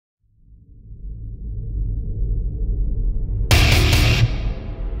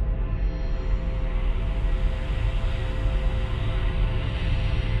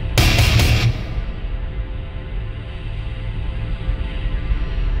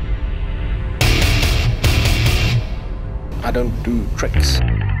I don't do tricks.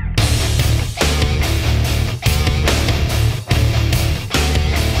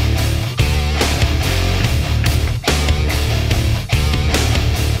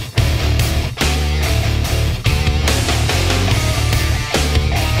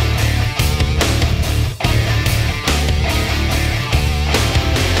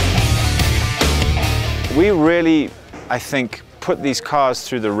 We really, I think, put these cars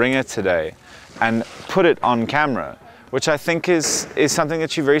through the ringer today and put it on camera, which I think is something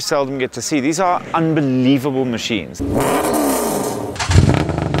that you very seldom get to see. These are unbelievable machines.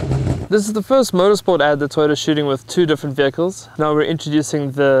 This is the first motorsport ad that Toyota's shooting with two different vehicles. Now we're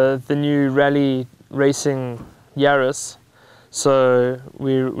introducing the new rally racing Yaris. So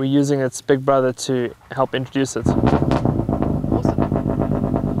we're using its big brother to help introduce it.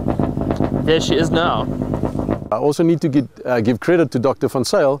 There she is now. I also need to give credit to Dr. Van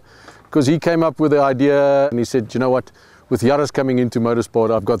Zyl, because he came up with the idea and he said, you know what, with Yaris coming into motorsport,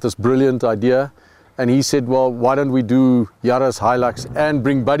 I've got this brilliant idea. And he said, well, why don't we do Yaris, Hilux and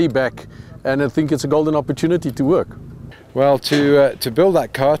bring Buddy back? And I think it's a golden opportunity to work. Well, to build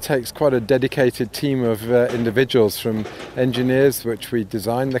that car takes quite a dedicated team of individuals, from engineers, which we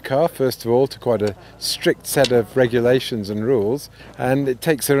designed the car first of all, to quite a strict set of regulations and rules, and it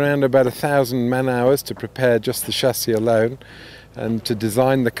takes around about 1,000 man-hours to prepare just the chassis alone, and to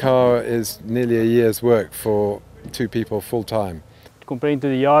design the car is nearly a year's work for two people full-time. Comparing to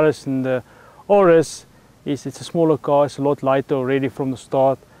the Yaris and the Auris, it's a smaller car, it's a lot lighter already from the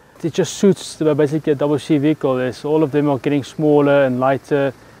start. It just suits basically a double C vehicle. All of them are getting smaller and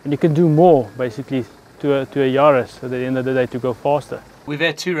lighter, and you can do more basically to a Yaris at the end of the day to go faster. We've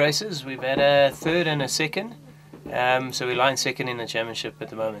had two races. We've had a third and a second. So we're lying second in the championship at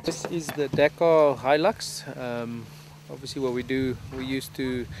the moment. This is the Dakar Hilux. Obviously what we used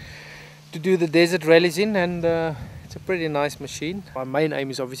to do the desert rallies in, and it's a pretty nice machine. Our main aim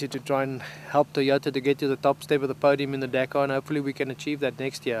is obviously to try and help Toyota to get to the top step of the podium in the Dakar, and hopefully we can achieve that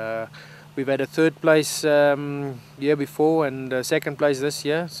next year. We've had a third place year before and second place this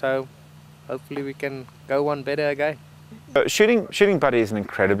year, so hopefully we can go one better again. Shooting Buddy is an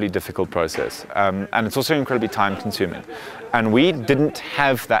incredibly difficult process, and it's also incredibly time consuming. And we didn't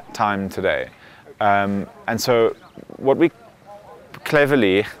have that time today. And so what we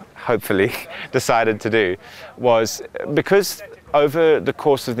cleverly, hopefully, decided to do was, because over the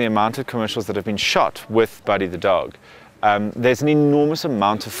course of the amount of commercials that have been shot with Buddy the dog, there's an enormous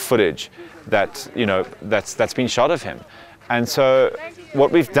amount of footage that, you know, that's been shot of him. And so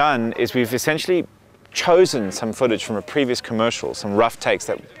what we've done is we've essentially chosen some footage from a previous commercial, some rough takes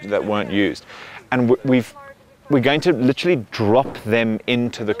that weren't used, and we're going to literally drop them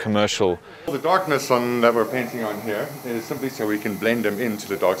into the commercial. The darkness that we're painting on here is simply so we can blend them into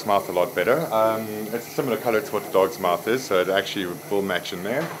the dog's mouth a lot better. It's a similar color to what the dog's mouth is, so it actually will match in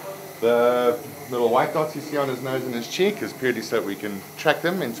there. The little white dots you see on his nose and his cheek is purely so that we can track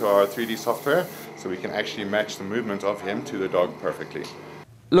them into our 3D software, so we can actually match the movement of him to the dog perfectly.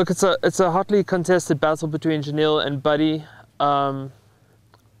 Look, it's a hotly contested battle between Janelle and Buddy.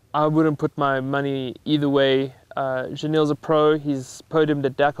 I wouldn't put my money either way. Janelle's a pro, he's podiumed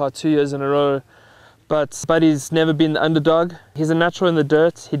at Dakar 2 years in a row, but Buddy's never been the underdog. He's a natural in the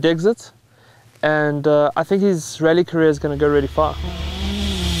dirt, he digs it, and I think his rally career is going to go really far.